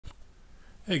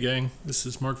Hey gang, this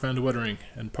is Mark van de Wettering,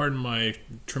 and pardon my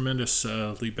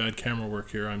tremendously bad camera work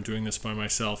here. I'm doing this by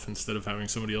myself instead of having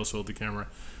somebody else hold the camera.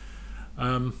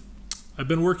 I've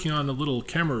been working on a little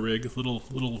camera rig,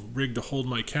 little rig to hold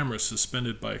my camera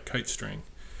suspended by a kite string.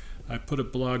 I put a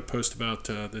blog post about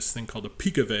this thing called a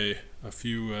Picavet a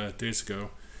few days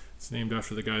ago. It's named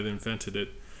after the guy that invented it.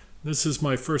 This is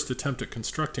my first attempt at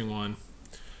constructing one.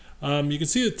 You can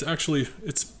see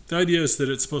the idea is that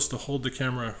it's supposed to hold the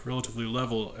camera relatively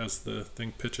level as the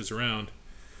thing pitches around.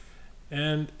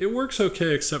 And it works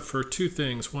okay except for two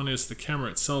things. One is the camera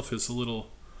itself is a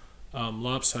little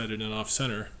lopsided and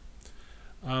off-center.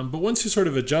 But once you sort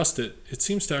of adjust it, it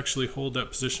seems to actually hold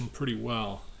that position pretty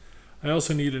well. I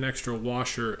also need an extra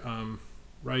washer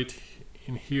right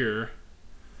in here.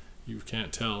 You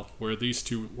can't tell where these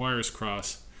two wires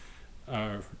cross.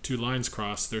 Two lines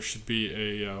cross. There should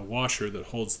be a washer that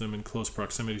holds them in close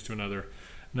proximity to another,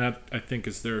 and that I think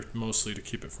is there mostly to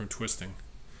keep it from twisting.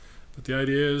 But the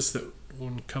idea is that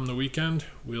when come the weekend,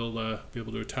 we'll be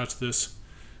able to attach this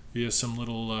via some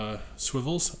little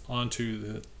swivels onto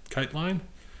the kite line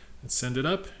and send it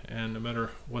up, and no matter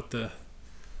what the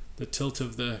tilt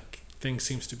of the thing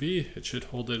seems to be, it should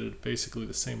hold it at basically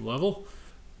the same level.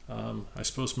 I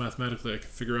suppose mathematically I could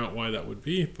figure out why that would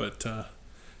be, but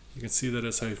you can see that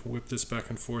as I whip this back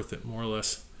and forth, it more or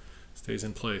less stays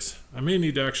in place. I may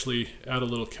need to actually add a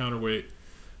little counterweight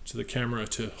to the camera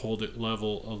to hold it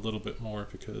level a little bit more,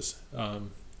 because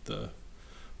the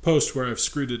post where I've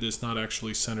screwed it is not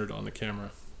actually centered on the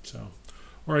camera.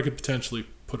 Or I could potentially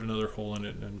put another hole in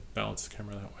it and balance the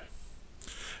camera that way.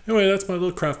 Anyway, that's my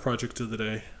little craft project of the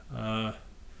day.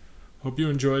 Hope you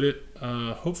enjoyed it.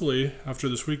 Hopefully, after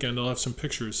this weekend, I'll have some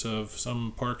pictures of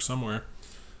some park somewhere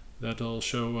that'll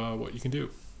show what you can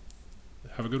do.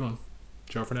 Have a good one.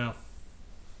 Ciao for now.